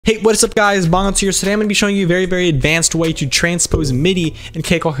Hey, what's up guys, Bongonzo here. Today I'm going to be showing you a very advanced way to transpose MIDI in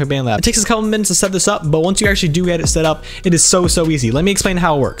Cakewalk and Bandlab. It takes us a couple minutes to set this up, but once you actually do get it set up, it is so easy. Let me explain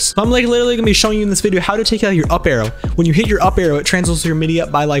how it works. So I'm literally going to be showing you in this video how to take out your up arrow. When you hit your up arrow, it transposes your MIDI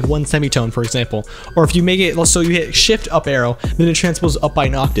up by like one semitone, for example. Or if you make it, so you hit shift up arrow, then it transposes up by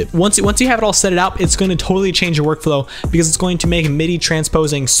an octave. Once you have it all set it up, it's going to totally change your workflow because it's going to make MIDI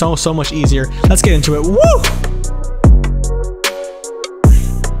transposing so much easier. Let's get into it. Woo!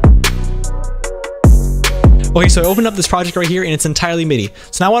 Okay, so I opened up this project right here and it's entirely MIDI.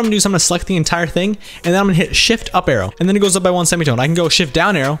 So now what I'm gonna do is I'm gonna select the entire thing and then I'm gonna hit shift up arrow and then it goes up by one semitone. I can go shift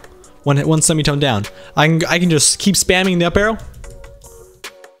down arrow, one semitone down. I can just keep spamming the up arrow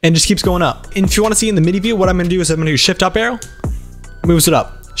and it just keeps going up. And if you wanna see in the MIDI view, what I'm gonna do is I'm gonna do shift up arrow, moves it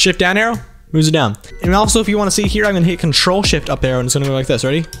up. Shift down arrow, moves it down. And also if you wanna see here, I'm gonna hit control shift up arrow and it's gonna go like this,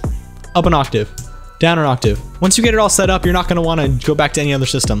 ready? Up an octave. Down an octave. Once you get it all set up, you're not going to want to go back to any other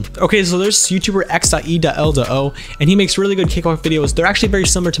system. Okay, so there's YouTuber x.e.l.o, and he makes really good Cakewalk videos. They're actually very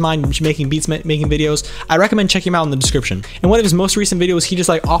similar to mine, making beats, making videos. I recommend checking him out in the description. In one of his most recent videos, he just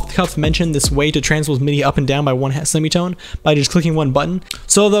like off the cuff mentioned this way to transpose MIDI up and down by one semitone by just clicking one button.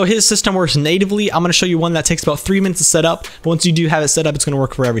 So though his system works natively, I'm going to show you one that takes about 3 minutes to set up. But once you do have it set up, it's going to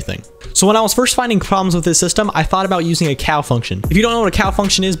work for everything. So when I was first finding problems with this system, I thought about using a cow function. If you don't know what a cow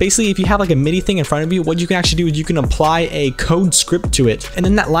function is, basically if you have like a MIDI thing in front of you, what you can actually do is you can apply a code script to it, and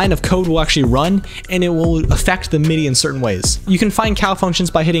then that line of code will actually run and it will affect the MIDI in certain ways. You can find cow functions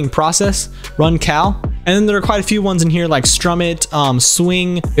by hitting process, run cow, and then there are quite a few ones in here like strum it,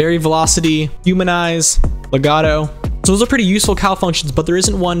 swing, vary velocity, humanize, legato. So those are pretty useful cow functions, but there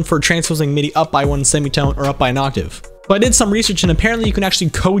isn't one for transposing MIDI up by one semitone or up by an octave. So I did some research and apparently you can actually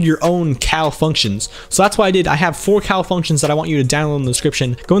code your own cow functions. So that's what I did. I have 4 cow functions that I want you to download in the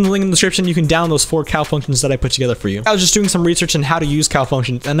description. Go in the link in the description, you can download those 4 cow functions that I put together for you. I was just doing some research on how to use cow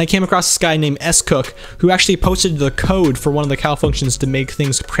functions and I came across this guy named S-Cook who actually posted the code for one of the cow functions to make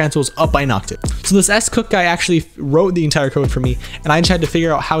things transpose up by an octave. So this S-Cook guy actually wrote the entire code for me and I just had to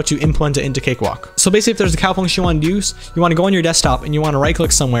figure out how to implement it into Cakewalk. So basically if there's a cow function you want to use, you want to go on your desktop and you want to right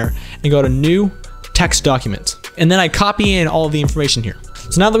click somewhere and go to new text document. And then I copy in all of the information here.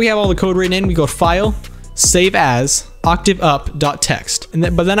 So now that we have all the code written in, we go file, save as, octave up.text.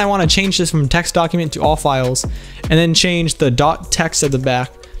 But then I want to change this from text document to all files and then change the .text at the back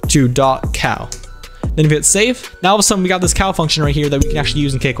to .cow. Then if you hit save, now all of a sudden we got this cow function right here that we can actually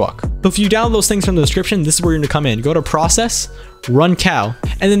use in Cakewalk. So if you download those things from the description, this is where you're going to come in. Go to process, run cow,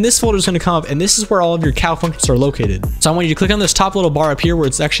 and then this folder is going to come up and this is where all of your cow functions are located. So I want you to click on this top little bar up here where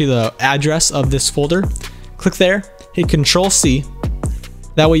it's actually the address of this folder. Click there, hit Control C.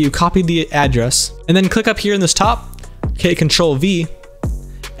 That way you copy the address and then click up here in this top, hit Control V,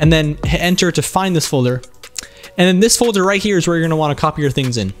 and then hit enter to find this folder. And then this folder right here is where you're going to want to copy your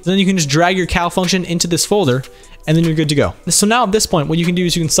things in. So then you can just drag your cow function into this folder and then you're good to go. So now at this point, what you can do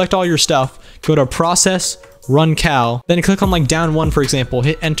is you can select all your stuff, go to process, run cow, then click on like down 1 for example,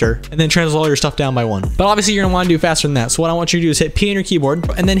 hit enter, and then transpose all your stuff down by 1. But obviously you're gonna want to do faster than that. So what I want you to do is hit P on your keyboard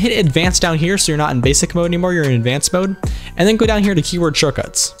and then hit advanced down here so you're not in basic mode anymore, you're in advanced mode. And then go down here to keyword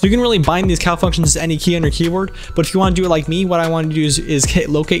shortcuts. So you can really bind these cow functions to any key on your keyboard, but if you want to do it like me, what I want to do is hit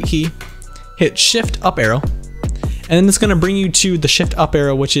locate key, hit shift up arrow, and then it's going to bring you to the shift up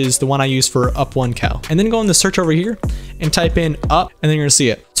arrow, which is the one I use for up one cow. And then go in the search over here and type in up, and then you're going to see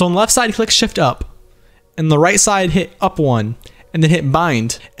it. So on the left side, click shift up, and the right side hit up 1, and then hit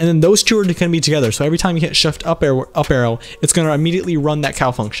bind, and then those two are going to be together. So every time you hit shift up arrow, it's going to immediately run that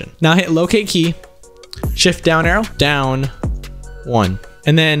cow function. Now hit locate key, shift down arrow, down 1.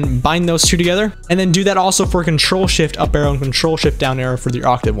 And then bind those two together, and then do that also for control shift up arrow and control shift down arrow for the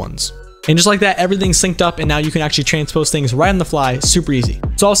octave ones. And just like that, everything's synced up and now you can actually transpose things right on the fly, super easy.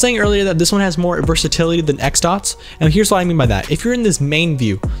 So I was saying earlier that this one has more versatility than Xdots, and here's what I mean by that. If you're in this main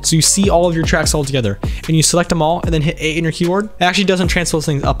view, so you see all of your tracks all together, and you select them all and then hit A in your keyboard, it actually doesn't transpose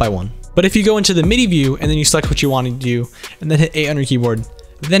things up by 1. But if you go into the MIDI view and then you select what you want to do, and then hit A on your keyboard,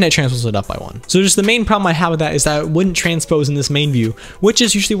 then it transposes it up by 1. So just the main problem I have with that is that it wouldn't transpose in this main view, which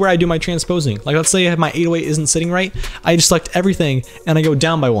is usually where I do my transposing. Like let's say my 808 isn't sitting right, I just select everything and I go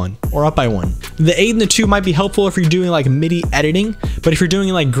down by 1 or up by 1. The 8 and the 2 might be helpful if you're doing like MIDI editing, but if you're doing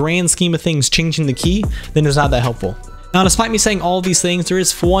like grand scheme of things, changing the key, then it's not that helpful. Now, despite me saying all these things, there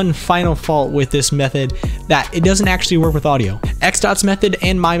is one final fault with this method, that it doesn't actually work with audio. Xdot's method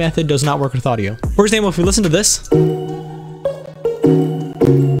and my method does not work with audio. For example, if we listen to this,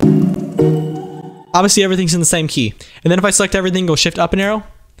 obviously everything's in the same key. And then if I select everything, go shift up an arrow,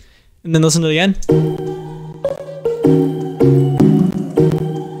 and then listen to it again,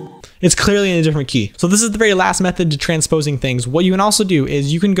 It's clearly in a different key. So this is the very last method to transposing things. What you can also do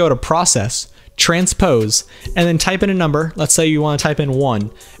is you can go to process, transpose, and then type in a number. Let's say you want to type in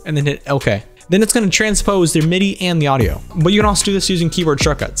 1 and then hit OK. Then it's going to transpose the MIDI and the audio. But you can also do this using keyboard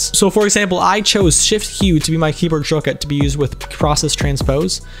shortcuts. So for example, I chose Shift Q to be my keyboard shortcut to be used with process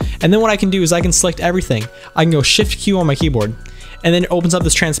transpose. And then what I can do is I can select everything. I can go Shift Q on my keyboard. And then it opens up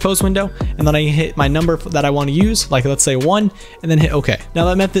this transpose window, and then I can hit my number that I want to use, like let's say 1, and then hit OK. Now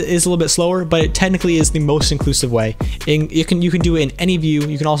that method is a little bit slower, but it technically is the most inclusive way. You can do it in any view.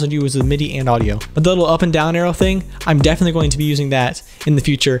 You can also do it with MIDI and audio. But the little up and down arrow thing, I'm definitely going to be using that in the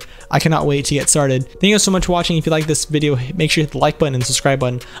future. I cannot wait to get started. Thank you guys so much for watching. If you like this video, make sure you hit the like button and subscribe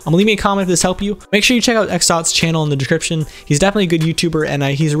button. Leave me a comment if this helped you. Make sure you check out Xdot's channel in the description. He's definitely a good YouTuber, and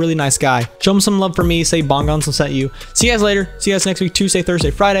he's a really nice guy. Show him some love from me. Say Bongonzo sent you. See you guys later. See you guys next week, Tuesday,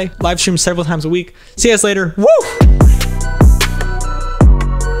 Thursday, Friday. Live stream several times a week. See you guys later. Woo!